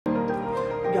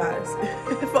Guys,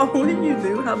 if only you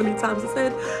knew how many times I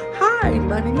said, hi,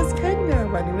 my name is Kenya,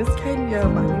 my name is Kenya,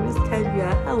 my name is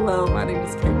Kenya, hello, my name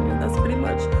is Kenya. That's pretty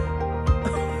much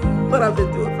what I've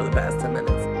been doing for the past 10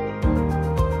 minutes.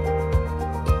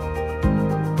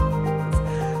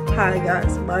 Hi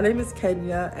guys, my name is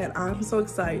Kenya and I'm so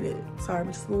excited. Sorry,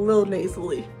 I'm just a little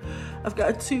nasally. I've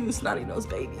got two snotty-nosed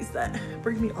babies that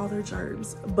bring me all their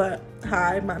germs. But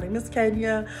hi, my name is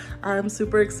Kenya. I'm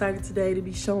super excited today to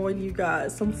be showing you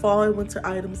guys some fall and winter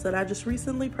items that I just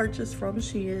recently purchased from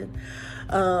Shein.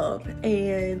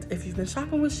 And if you've been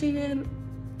shopping with Shein,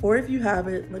 or if you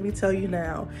haven't, let me tell you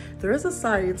now, there is a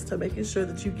science to making sure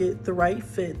that you get the right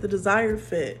fit, the desired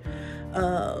fit.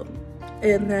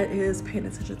 And that is paying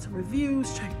attention to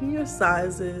reviews, checking your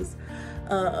sizes,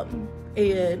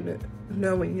 and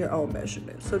knowing your own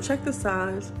measurements. So check the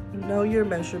size, know your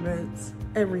measurements,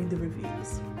 and read the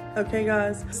reviews. Okay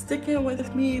guys, sticking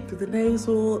with me through the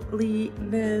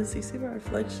nasaliness. You see my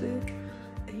reflection?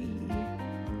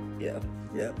 Hey.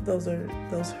 Yeah, those are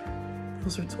toys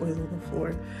on the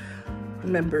floor.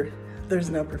 Remember, there's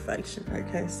no perfection,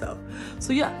 okay? So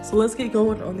let's get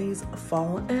going on these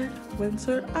fall and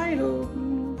winter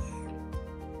items.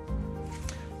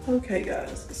 Okay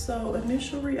guys, so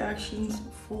initial reactions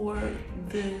for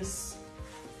this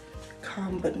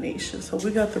combination. So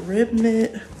we got the rib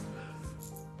knit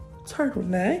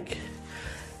turtleneck,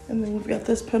 and then we've got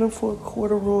this Pinafore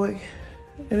corduroy,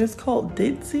 and it's called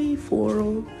Ditsy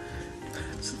Floral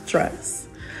dress.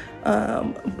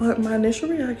 But my initial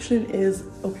reaction is,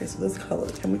 okay, so this color,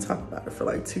 can we talk about it for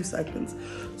like 2 seconds?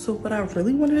 So what I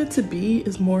really wanted it to be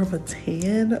is more of a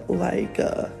tan, like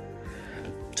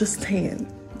just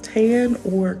tan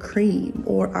or cream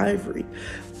or ivory,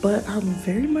 but I'm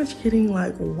very much getting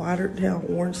like watered down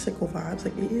orange sickle vibes.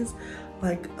 Like it is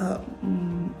like I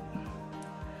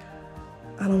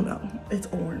don't know, it's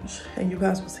orange, and you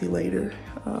guys will see later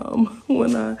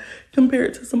when I compare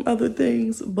it to some other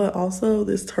things. But also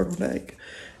this turtleneck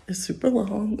is super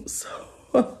long, so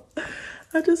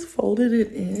I just folded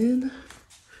it in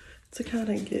to kind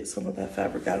of get some of that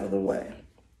fabric out of the way.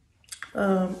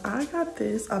 I got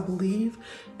this, I believe,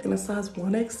 in a size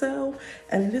 1XL,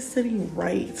 and it is sitting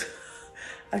right,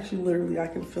 actually literally I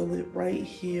can feel it right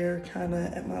here, kind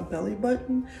of at my belly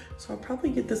button. So I'll probably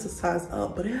get this a size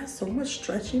up, but it has so much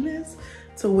stretchiness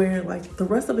to where like the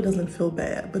rest of it doesn't feel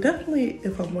bad. But definitely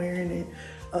if I'm wearing it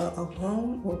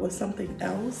alone or with something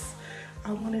else,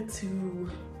 I want it to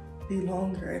be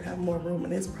longer and have more room,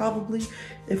 and it's probably,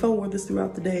 if I wore this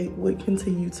throughout the day, would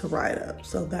continue to ride up.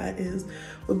 So that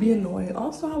would be annoying.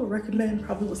 Also, I would recommend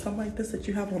probably with something like this that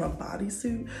you have on a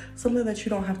bodysuit, something that you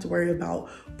don't have to worry about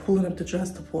pulling up the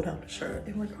dress to pull down the shirt.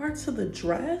 In regards to the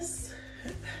dress,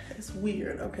 it's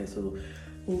weird. Okay, so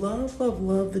love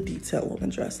the detail on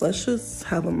the dress. Let's just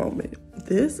have a moment.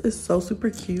 This is so super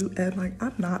cute, and like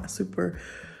I'm not a super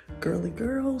girly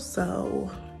girl, so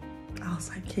I was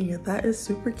like, Kenya, that is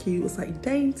super cute. It's like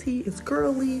dainty, it's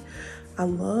girly. I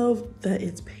love that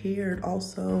it's paired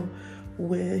also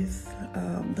with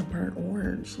the burnt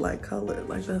orange like color.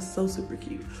 Like that's so super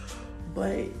cute.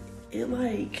 But it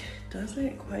like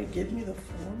doesn't quite give me the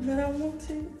form that I want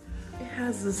to. It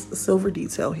has this silver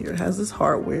detail here. It has this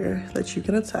hardware that you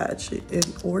can attach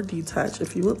it or detach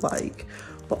if you would like.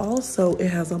 But also it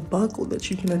has a buckle that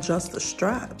you can adjust the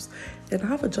straps. And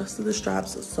I've adjusted the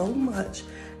straps so much,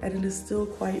 and it is still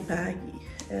quite baggy.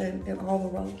 And in all the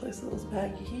wrong places, it was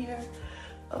baggy here.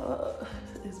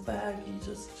 It's baggy,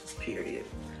 just period.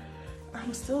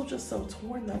 I'm still just so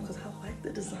torn though, because I like the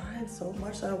design so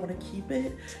much that I want to keep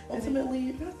it.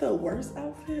 Ultimately, not the worst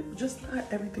outfit, just not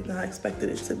everything that I expected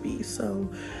it to be. So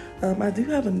I do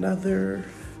have another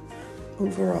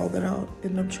overall that I'll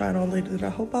end up trying on later that I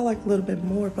hope I like a little bit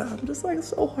more, but I'm just like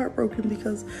so heartbroken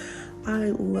because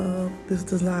I love this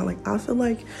design. Like I feel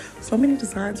like so many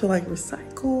designs are like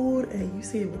recycled and you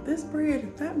see it with this brand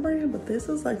and that brand, but this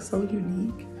is like so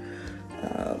unique.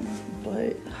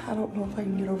 But I don't know if I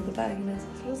can get over the bagginess.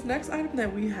 So this next item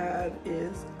that we have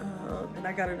is and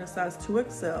I got it in a size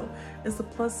 2XL. It's a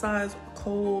plus size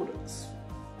cold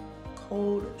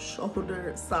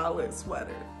shoulder solid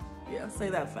sweater. Yeah, say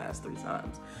that fast 3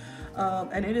 times.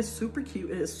 And it is super cute.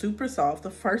 It is super soft.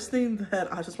 The first thing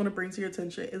that I just want to bring to your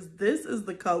attention is this is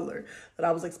the color that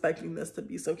I was expecting this to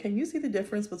be. So can you see the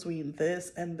difference between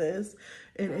this and this?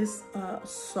 It is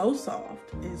so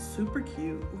soft. It's super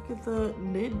cute. Look at the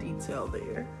knit detail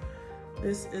there.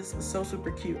 This is so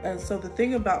super cute. And so the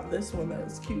thing about this one that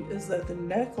is cute is that the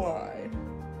neckline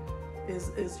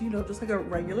is you know, just like a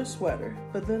regular sweater,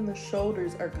 but then the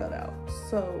shoulders are cut out.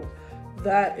 So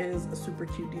that is a super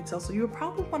cute detail. So you would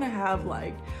probably want to have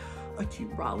like a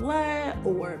cute bralette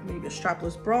or maybe a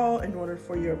strapless bra in order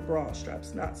for your bra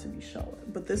straps not to be showing.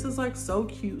 But this is like so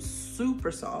cute,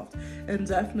 super soft, and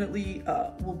definitely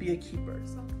will be a keeper.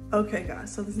 So, okay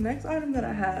guys, so this next item that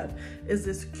I have is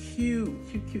this cute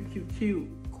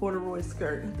corduroy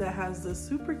skirt that has this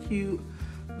super cute,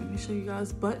 let me show you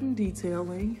guys, button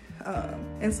detailing.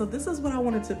 And so this is what I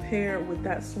wanted to pair with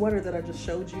that sweater that I just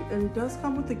showed you. And it does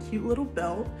come with a cute little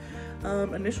belt.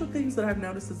 Initial things that I've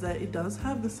noticed is that it does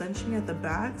have the cinching at the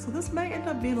back. So this may end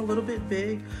up being a little bit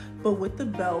big, but with the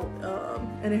belt,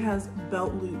 and it has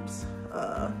belt loops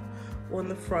on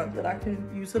the front that I can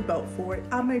use a belt for it.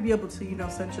 I may be able to, you know,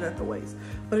 cinch it at the waist.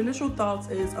 But initial thoughts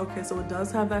is, okay, so it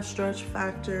does have that stretch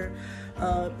factor.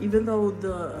 Even though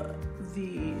the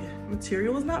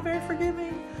material is not very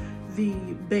forgiving, the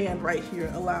band right here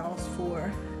allows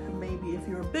for maybe if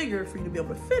you're bigger for you to be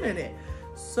able to fit in it.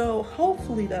 So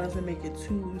hopefully that doesn't make it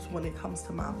too loose when it comes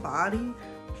to my body.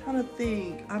 I'm trying to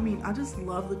think, I mean, I just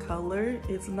love the color.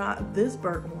 It's not this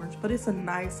burnt orange, but it's a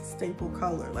nice staple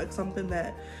color, like something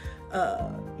that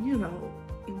you know,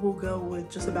 it will go with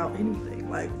just about anything,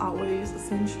 like always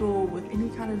essential with any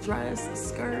kind of dress,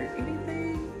 skirt,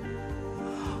 anything.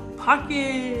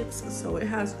 Pockets, so it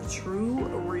has true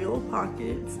real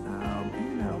pockets,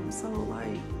 you know, so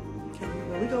like, can you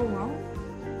really go wrong?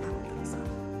 I don't think so.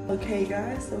 Okay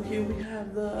guys, so here we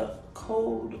have the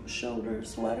cold shoulder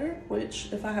sweater, which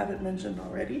if I haven't mentioned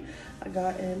already, I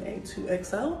got in a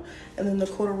 2XL, and then the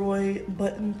corduroy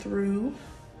button through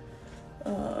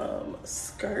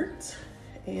skirt,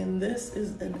 and this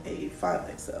is in a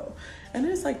 5XL, and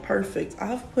it's like perfect.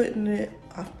 I've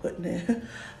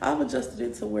adjusted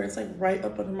it to where it's like right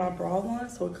up under my bra line,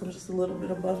 so it comes just a little bit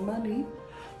above my knee.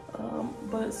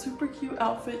 But super cute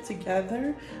outfit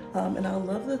together, and I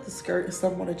love that the skirt is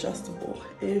somewhat adjustable.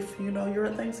 If you know you're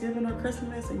at Thanksgiving or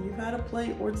Christmas and you've had a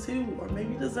plate or two, or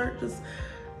maybe dessert just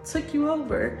took you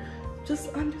over,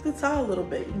 just undo the tie a little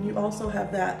bit. And you also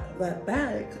have that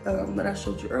bag that I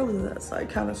showed you earlier that's like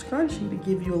kind of scrunchy to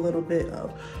give you a little bit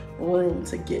of room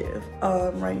to give.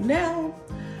 Right now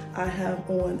I have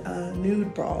on a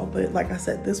nude bra, but like I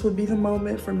said, this would be the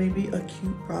moment for maybe a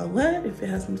cute bralette if it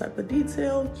has some type of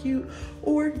detail, cute,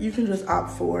 or you can just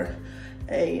opt for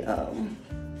a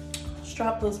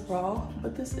strapless bra.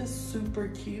 But this is super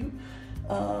cute,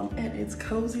 and it's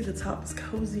cozy. The top is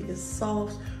cozy, it's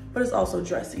soft, but it's also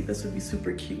dressy. This would be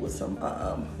super cute with some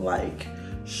like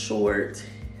short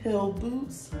heel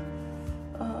boots,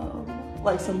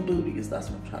 like some booties,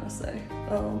 that's what I'm trying to say.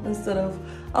 Instead of,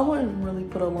 I wouldn't really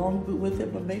put a long boot with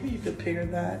it, but maybe you could pair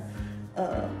that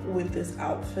with this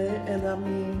outfit. And I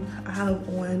mean, I have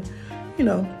on, you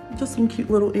know, just some cute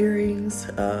little earrings,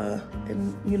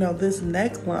 and you know, this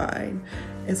neckline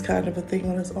is kind of a thing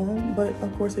on its own, but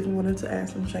of course if you wanted to add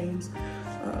some chains,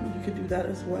 you could do that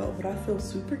as well. But I feel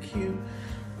super cute,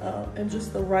 and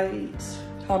just the right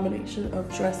combination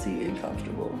of dressy and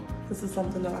comfortable. This is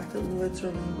something that I could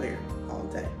literally wear all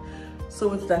day.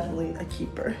 So it's definitely a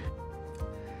keeper.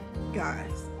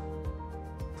 Guys,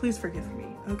 please forgive me,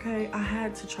 okay? I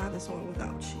had to try this on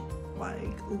without you.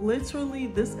 Like, literally,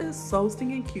 this is so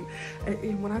stinking cute.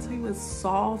 And when I tell you it's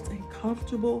soft and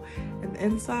comfortable, and the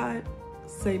inside,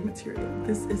 same material.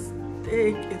 This is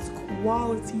thick, it's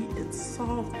quality, it's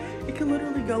soft. It can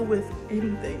literally go with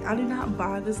anything. I did not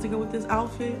buy this to go with this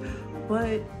outfit,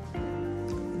 but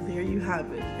there you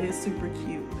have it. It's super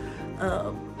cute.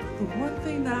 The one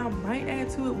thing that I might add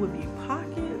to it would be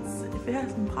pockets. If it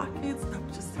has some pockets, I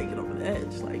would just take it over the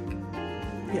edge. Like,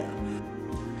 yeah.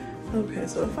 Okay,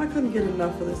 so if I couldn't get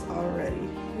enough of this already,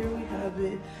 here we have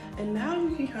it. And now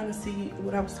you can kind of see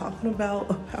what I was talking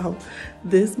about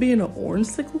this being an orange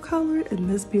sickle color and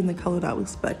this being the color that I was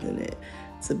expecting it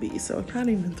to be. So it kind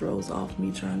of even throws off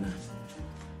me trying to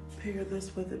pair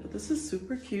this with it. But this is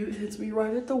super cute. It hits me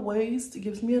right at the waist. It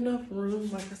gives me enough room.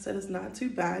 Like I said, it's not too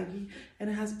baggy, and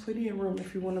it has plenty of room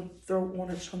if you want to throw on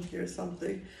a chunky or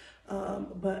something.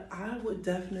 But I would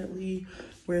definitely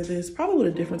wear this probably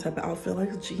with a different type of outfit,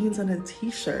 like jeans and a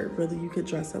t-shirt. Really, you could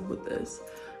dress up with this.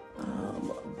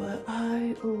 But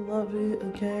I love it.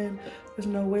 Again, there's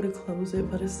no way to close it,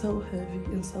 but it's so heavy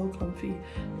and so comfy.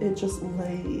 It just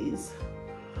lays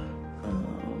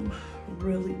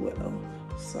really well.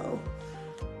 So,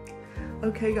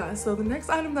 okay guys, so the next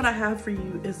item that I have for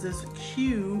you is this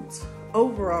cute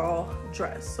overall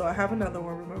dress. So I have another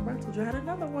one. Remember I told you I had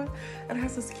another one, and it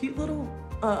has this cute little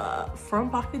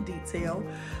front pocket detail.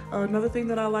 Another thing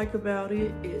that I like about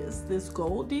it is this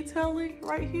gold detailing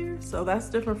right here. So that's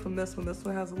different from this one. This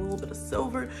one has a little bit of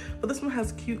silver, but this one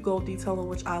has cute gold detailing,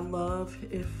 which I love.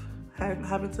 If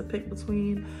having to pick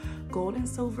between gold and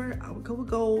silver, I would go with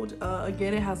gold.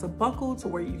 Again, it has a buckle to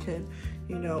where you can,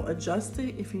 you know, adjust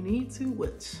it if you need to,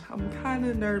 which I'm kind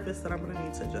of nervous that I'm gonna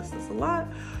need to adjust this a lot.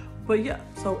 But yeah,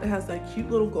 so it has that cute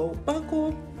little gold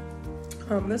buckle.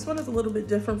 This one is a little bit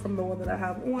different from the one that I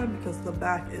have on because the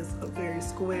back is a very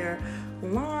square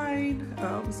line.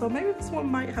 So maybe this one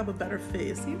might have a better fit.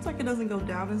 It seems like it doesn't go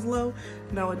down as low.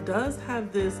 Now it does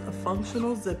have this a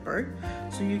functional zipper,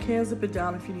 so you can zip it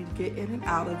down if you need to get in and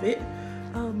out of it.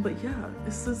 But yeah,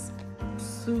 this is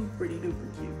super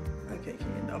duper cute. Okay,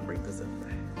 Ken, don't break the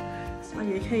zipper. It's like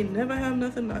you can't never have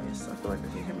nothing nice. I feel like I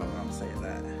can hear my mom saying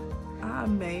that. I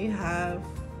may have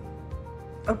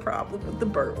a problem with the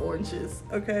burnt oranges,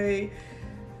 okay?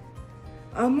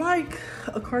 I'm like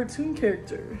a cartoon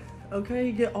character, okay?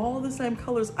 You get all the same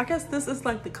colors. I guess this is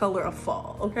like the color of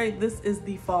fall, okay? This is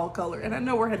the fall color, and I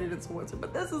know we're headed into winter,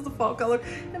 but this is the fall color,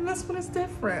 and this one is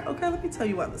different. Okay, let me tell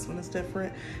you why this one is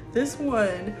different. This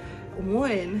one,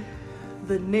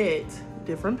 the knit,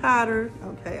 different pattern,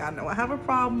 okay? I know I have a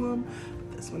problem.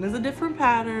 This one is a different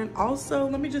pattern. Also,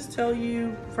 let me just tell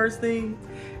you, first thing,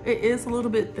 it is a little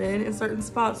bit thin in certain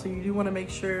spots, so you do want to make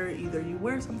sure either you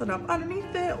wear something up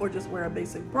underneath it or just wear a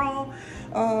basic bra.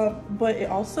 But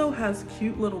it also has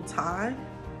cute little tie.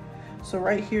 So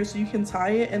right here, so you can tie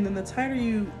it, and then the tighter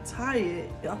you tie it,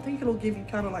 I think it'll give you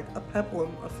kind of like a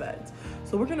peplum effect.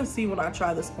 So we're gonna see when I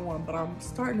try this on, but I'm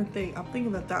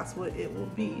thinking that that's what it will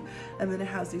be. And then it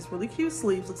has these really cute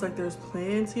sleeves. Looks like there's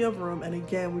plenty of room. And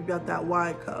again, we've got that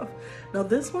wide cuff. Now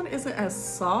this one isn't as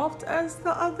soft as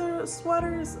the other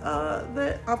sweaters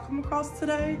that I've come across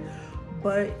today,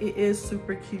 but it is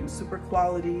super cute, super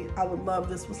quality. I would love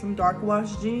this with some dark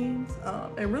wash jeans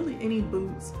and really any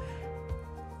boots.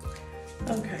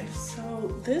 Okay,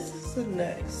 so this is the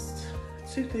next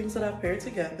two things that I paired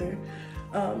together.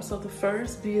 So the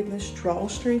first being this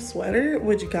drawstring sweater,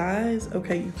 which guys,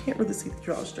 okay, you can't really see the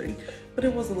drawstring, but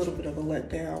it was a little bit of a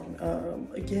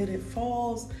letdown. Again, it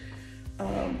falls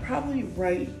probably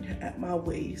right at my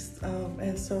waist.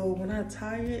 And so when I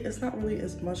tie it, it's not really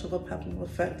as much of a peplum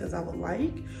effect as I would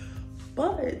like.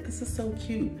 But this is so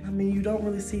cute. I mean, you don't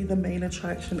really see the main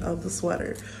attraction of the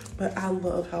sweater, but I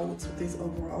love how it looks with these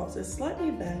overalls. It's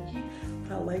slightly baggy,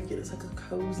 but I like it. It's like a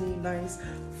cozy, nice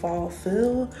fall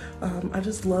feel. I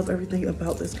just love everything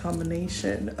about this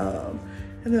combination. And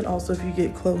then also if you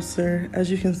get closer,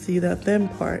 as you can see that thin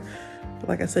part,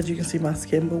 like I said, you can see my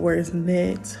skin, but where it's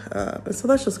knit. And so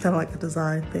that's just kind of like a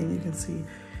design thing. You can see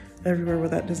everywhere where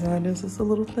that design is, it's a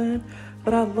little thin,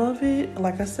 but I love it.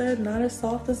 Like I said, not as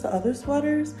soft as the other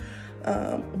sweaters,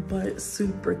 but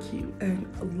super cute, and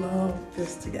love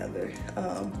this together.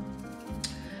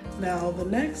 Now the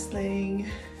next thing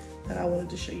that I wanted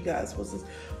to show you guys was this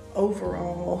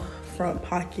overall front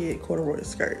pocket corduroy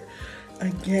skirt.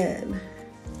 Again,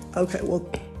 okay, well,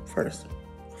 first,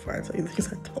 before I tell you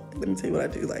things I don't, let me tell you what I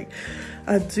do like.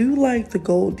 I do like the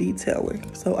gold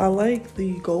detailing. So I like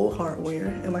the gold hardware.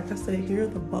 And like I said, here are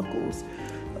the buckles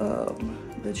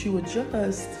that you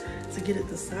adjust to get it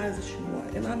the size that you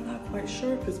want. And I'm not quite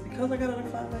sure if it's because I got it a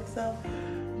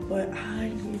 5XL, but I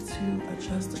need to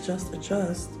adjust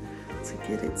to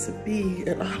get it to be,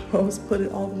 and I almost put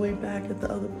it all the way back at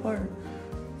the other part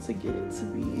to get it to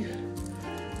be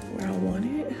where I want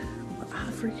it. I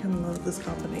freaking love this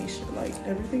combination. Like,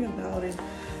 everything about it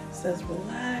says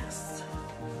relaxed,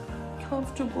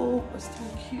 comfortable, but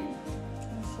still cute.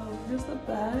 And so here's the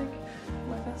bag.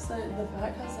 Like I said, the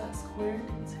back has that square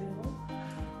detail.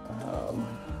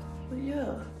 But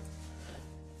yeah,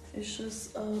 it's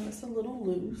just it's a little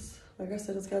loose. Like I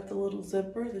said, it's got the little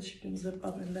zipper that you can zip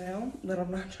up and down that I'm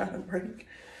not trying to break.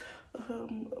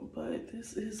 But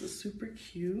this is a super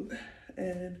cute,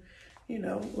 and you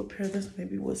know, we'll pair this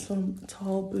maybe with some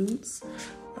tall boots.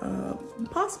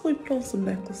 Possibly put on some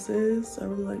necklaces. I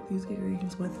really like these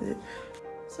earrings with it.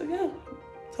 So yeah,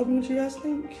 tell me what you guys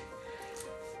think.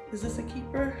 Is this a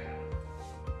keeper?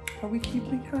 Are we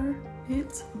keeping her?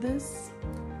 This?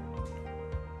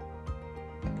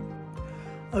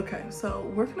 Okay,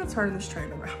 so we're gonna turn this train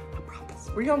around, I promise.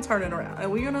 We're gonna turn it around, and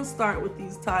we're gonna start with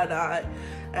these tie-dye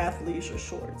athleisure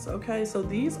shorts, okay? So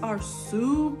these are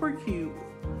super cute.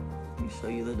 Let me show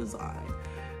you the design.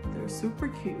 They're super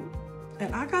cute.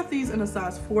 And I got these in a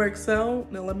size 4XL.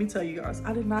 Now let me tell you guys,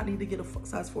 I did not need to get a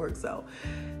size 4XL.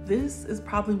 This is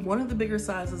probably one of the bigger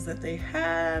sizes that they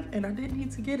have, and I didn't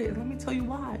need to get it. And let me tell you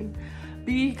why.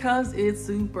 Because it's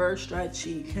super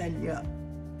stretchy, Kenya.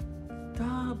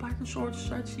 Duh, biker shorts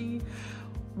stretchy.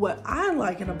 what I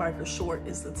like in a biker short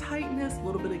is the tightness, a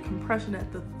little bit of compression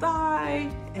at the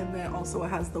thigh, and then also it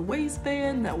has the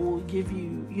waistband that will give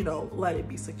you, you know, let it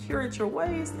be secure at your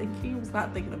waist. And Key was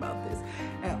not thinking about this,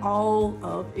 and all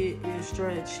of it is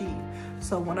stretchy.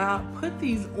 So when I put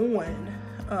these on,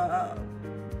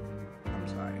 I'm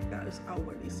sorry guys, I'll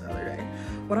wear these the other day.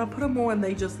 When I put them on,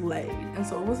 they just laid, and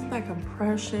so it wasn't that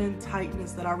compression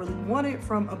tightness that I really wanted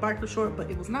from a biker short. But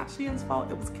it was not Shein's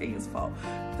fault, it was Kay's fault,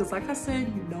 because like I said,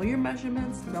 you know your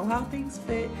measurements, know how things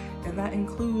fit, and that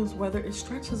includes whether it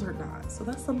stretches or not. So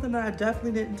that's something that I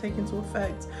definitely didn't take into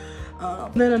effect.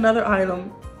 Then another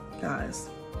item, guys,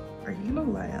 are you gonna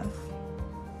laugh?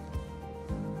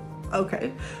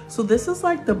 Okay, so this is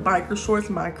like the biker shorts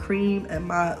my cream and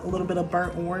my little bit of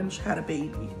burnt orange had a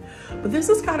baby. But this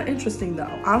is kind of interesting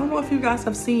though. I don't know if you guys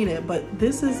have seen it, but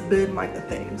this has been like a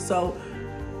thing. So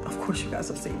of course you guys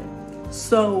have seen it.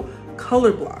 So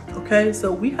Colorblock, okay?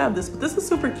 So we have this, but this is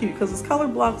super cute because it's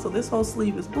Colorblock. So this whole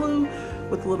sleeve is blue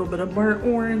with a little bit of burnt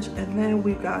orange, and then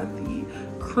we've got the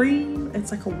cream.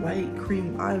 It's like a white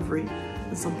cream ivory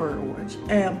and some burnt orange.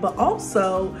 But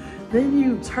also then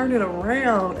you turn it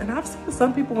around, and I've seen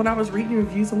some people, when I was reading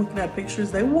reviews and looking at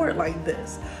pictures, they wore it like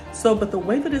this. So, but the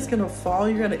way that it's gonna fall,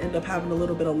 you're gonna end up having a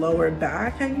little bit of lower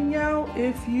back hanging out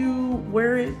if you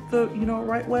wear it the, you know,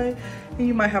 right way, and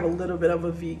you might have a little bit of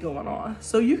a V going on.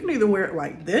 So you can either wear it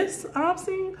like this, I've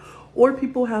seen, or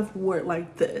people have wore it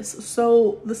like this.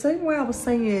 So the same way I was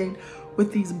saying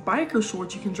with these biker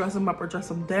shorts, you can dress them up or dress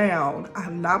them down. I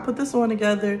have not put this on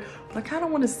together, but I kind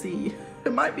of want to see.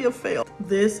 It might be a fail.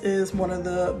 This is one of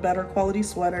the better quality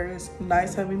sweaters,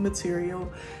 nice heavy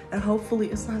material, and hopefully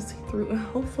it's not see-through, and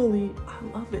hopefully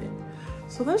I love it.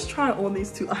 So let's try on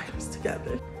these two items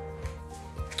together.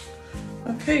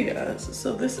 Okay guys,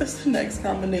 so this is the next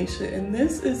combination, and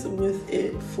this is with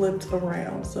it flipped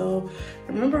around. So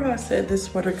remember how I said this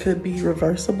sweater could be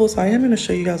reversible? So I am going to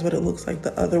show you guys what it looks like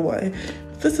the other way.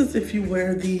 This is if you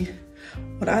wear the,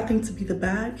 what I think to be the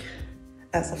back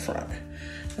as a front.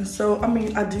 And so, I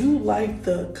mean, I do like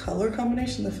the color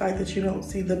combination, the fact that you don't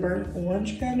see the burnt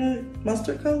orange kind of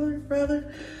mustard color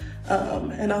rather.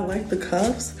 And I like the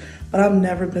cuffs, but I've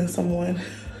never been someone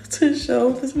to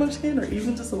show this much skin, or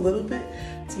even just a little bit.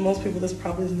 To most people, this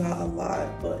probably is not a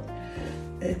lot, but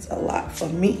it's a lot for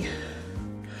me.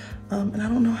 And I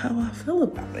don't know how I feel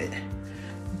about it.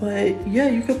 But yeah,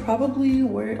 you could probably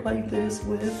wear it like this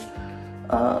with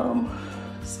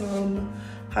some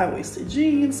high-waisted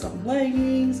jeans, some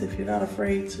leggings, if you're not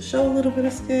afraid to show a little bit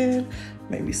of skin,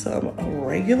 maybe some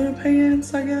regular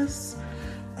pants, I guess.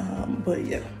 But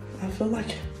yeah, I feel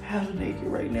like half naked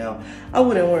right now. I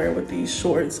wouldn't wear it with these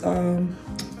shorts, but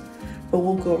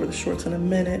we'll go over the shorts in a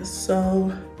minute.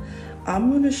 So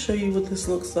I'm gonna show you what this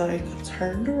looks like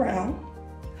turned around,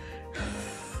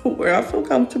 where I feel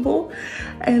comfortable,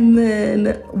 and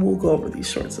then we'll go over these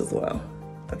shorts as well.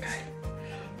 Okay,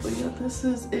 but yeah, this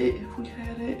is it. If we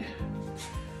had it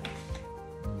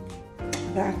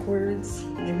backwards,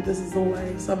 maybe this is the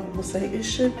way some people say it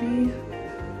should be.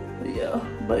 But yeah,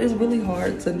 but it's really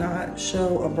hard to not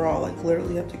show a bra. Like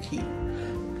literally have to keep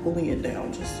pulling it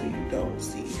down just so you don't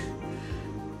see.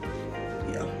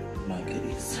 Yeah, my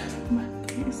goodies, my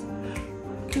goodies,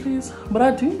 my goodies. But I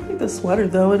do like the sweater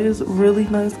though. It is really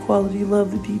nice quality.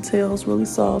 Love the details, really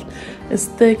soft. It's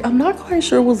thick. I'm not quite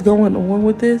sure what's going on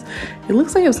with this. It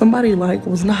looks like if somebody like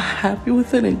was not happy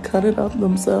with it and cut it up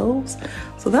themselves.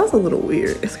 So that's a little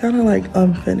weird. It's kind of like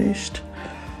unfinished.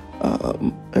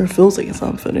 Or feels like it's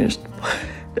unfinished.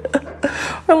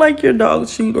 Or like your dog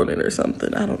chewed on it or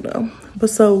something, I don't know. But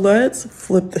so let's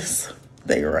flip this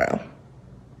thing around.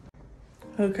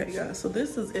 Okay guys, so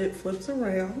this is it flips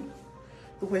around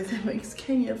the way that makes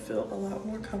Kenya feel a lot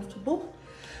more comfortable.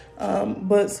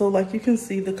 But so like you can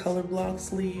see, the Colorblock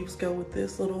sleeves go with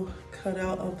this little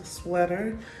cutout of the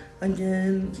sweater.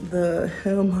 Again, the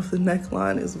hem of the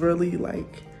neckline is really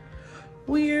like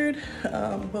weird,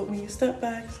 but when you step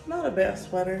back, it's not a bad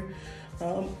sweater.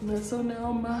 And so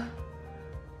now my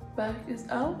back is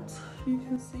out, you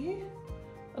can see.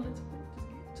 Let's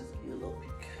just give you a little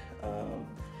peek.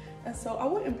 And so I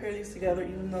wouldn't pair these together,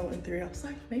 even though in theory I was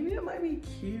like, maybe it might be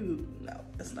cute. No,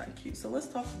 it's not cute. So let's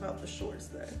talk about the shorts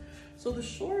then. So the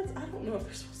shorts, I don't know if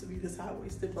they're supposed to be this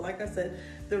high-waisted, but like I said,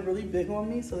 they're really big on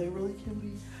me, so they really can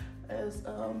be as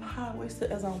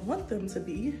high-waisted as I want them to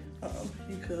be.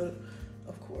 You could,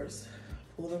 of course,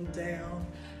 pull them down,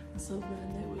 so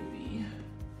then they would be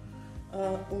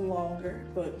longer,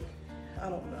 but I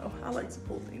don't know. I like to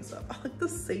pull things up. I like the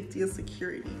safety and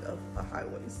security of a high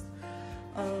waist.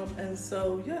 And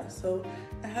so yeah, so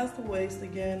it has the waist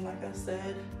again. Like I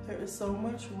said, there is so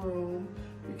much room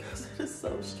because it is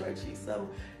so stretchy. So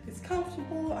it's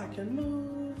comfortable, I can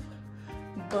move,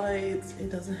 but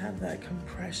it doesn't have that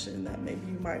compression that maybe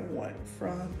you might want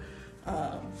from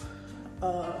a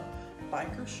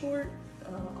biker short.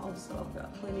 Also, I've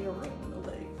got plenty of room in the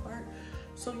leg part.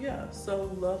 So yeah,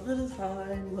 so love the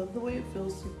design, love the way it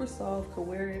feels, super soft. Could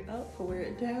wear it up, could wear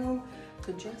it down,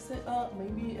 could dress it up,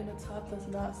 maybe in a top that's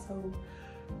not so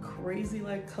crazy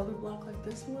like Colorblock like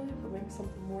this one, but maybe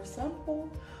something more simple.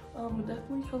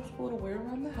 Definitely comfortable to wear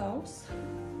around the house.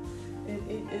 And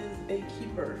it is a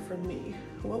keeper for me.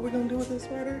 What we're gonna do with this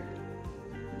sweater?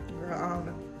 Girl, I don't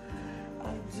know.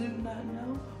 I do not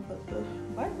know, but the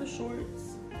biker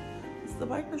shorts, it's the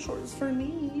biker shorts for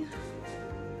me.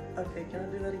 Okay, can I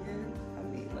do that again? I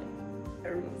mean, like,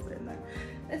 everyone's saying that.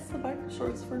 It's the biker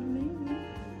shorts for me.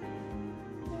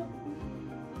 Yep.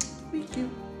 Be cute.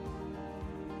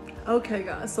 Okay,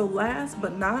 guys, so last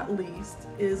but not least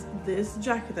is this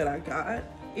jacket that I got.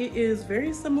 It is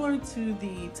very similar to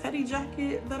the Teddy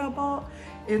jacket that I bought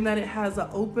in that it has an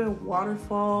open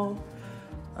waterfall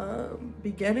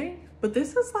beginning. But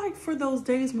this is like for those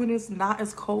days when it's not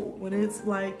as cold, when it's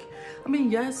like, I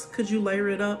mean, yes, could you layer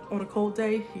it up on a cold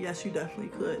day? Yes, you definitely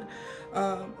could.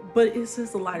 But it's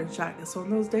just a lighter jacket. So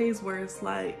in those days where it's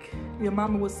like, your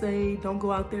mama would say, don't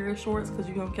go out there in shorts because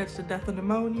you're gonna catch the death of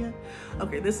pneumonia.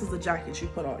 Okay, this is the jacket you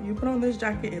put on. You put on this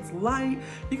jacket, it's light.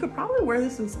 You could probably wear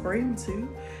this in spring too.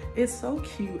 It's so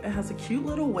cute. It has a cute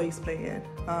little waistband.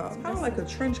 It's kind of like a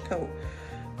trench coat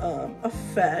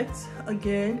effect.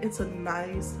 Again, it's a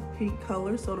nice pink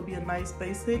color, so it'll be a nice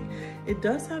basic. It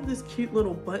does have this cute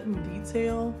little button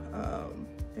detail,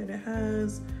 and it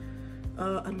has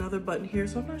another button here,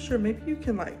 so I'm not sure, maybe you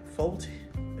can like fold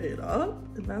it up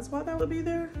and that's why that would be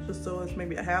there, just so it's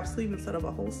maybe a half sleeve instead of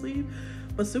a whole sleeve.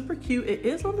 But super cute. It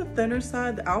is on the thinner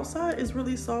side. The outside is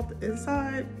really soft, the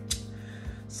inside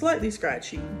slightly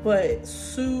scratchy, but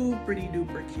super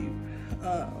duper cute.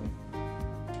 Let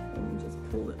me just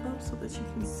pull it up so that you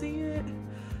can see it.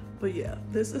 But yeah,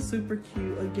 this is super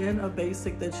cute. Again, a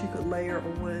basic that you could layer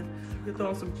on. You could throw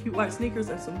on some cute white sneakers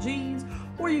and some jeans,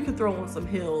 or you could throw on some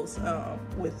heels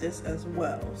with this as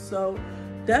well. So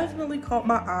definitely caught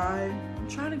my eye. I'm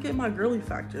trying to get my girly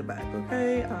factor back,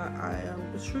 okay? I am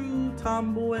a true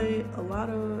tomboy a lot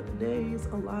of days,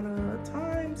 a lot of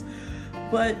times,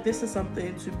 but this is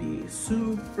something to be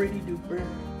super pretty duper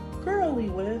girly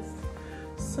with.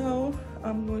 So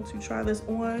I'm going to try this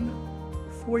on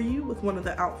for you with one of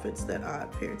the outfits that I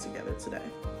paired together today.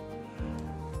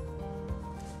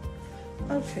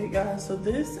 Okay guys, so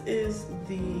this is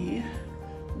the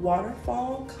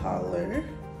Waterfall collar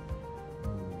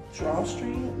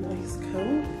drawstring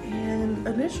waistcoat, and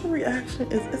initial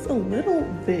reaction is it's a little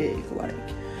big. Like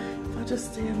if I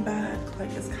just stand back,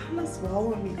 like it's kind of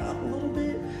swallowing me up a little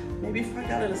bit. Maybe if I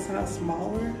got it a size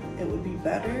smaller, it would be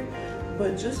better.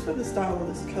 But just for the style of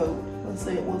this coat, let's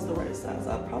say it was the right size,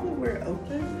 I'd probably wear it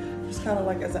open, just kind of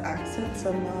like as an accent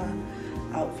to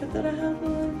my outfit that I have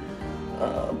on.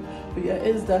 But yeah,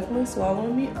 it's definitely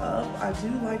swallowing me up. I do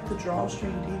like the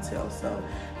drawstring detail, so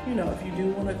you know, if you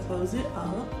do want to close it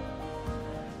up,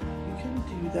 you can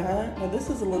do that. Now this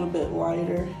is a little bit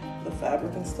lighter, the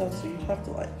fabric and stuff, so you have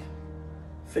to like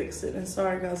fix it. And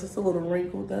sorry guys, it's a little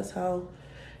wrinkled, that's how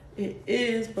it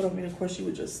is. But I mean, of course you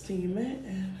would just steam it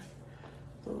and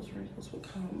those wrinkles would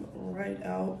come right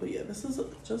out. But yeah, this is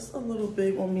just a little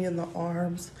big on me in the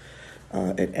arms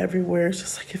and everywhere. It's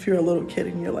just like if you're a little kid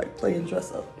and you're like playing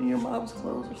dress up in your mom's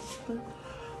clothes or something.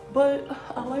 But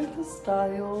I like the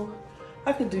style.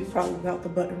 I could do probably without the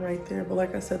button right there, but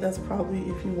like I said, that's probably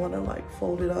if you want to like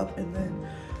fold it up and then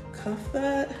cuff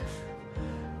that.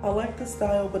 I like the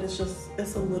style, but it's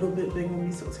a little bit big on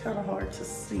me, so it's kind of hard to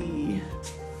see,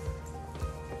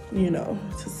 you know,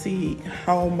 to see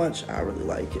how much I really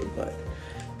like it. But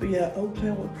yeah,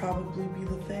 open would probably be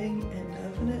the thing, and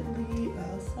definitely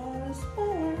a size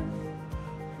 4.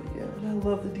 But yeah, and I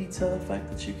love the detail, the fact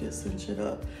that you could cinch it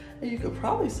up, and you could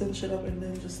probably cinch it up and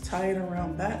then just tie it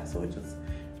around back so it just,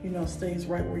 you know, stays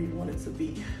right where you want it to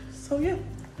be. So yeah,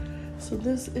 so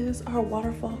this is our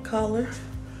Waterfall collar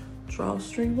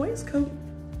drawstring waistcoat.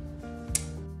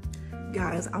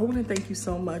 Guys, I want to thank you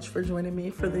so much for joining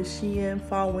me for this Shein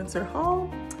fall winter haul.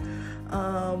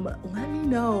 Let me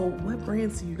know, what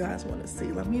brands do you guys want to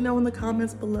see? Let me know in the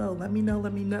comments below. Let me know.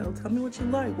 Tell me what you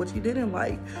like, what you didn't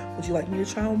like. Would you like me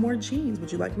to try on more jeans?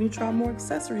 Would you like me to try more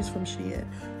accessories from Shein?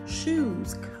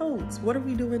 Shoes, coats, what are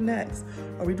we doing next?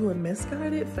 Are we doing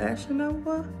Misguided, Fashion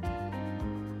Nova?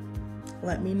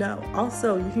 let me know.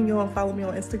 Also, you can go and follow me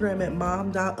on Instagram at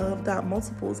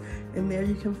mom.of.multiples, and there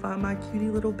you can find my cutie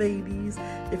little babies.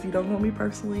 If you don't know me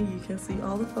personally, you can see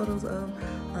all the photos of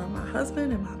my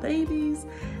husband and my babies.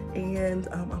 And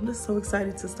I'm just so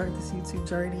excited to start this YouTube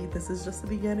journey. This is just the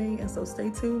beginning, and so stay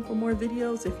tuned for more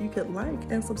videos. If you could like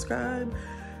and subscribe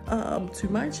to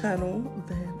my channel,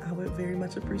 then I would very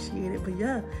much appreciate it. But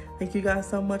yeah, thank you guys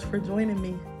so much for joining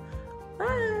me.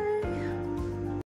 Bye.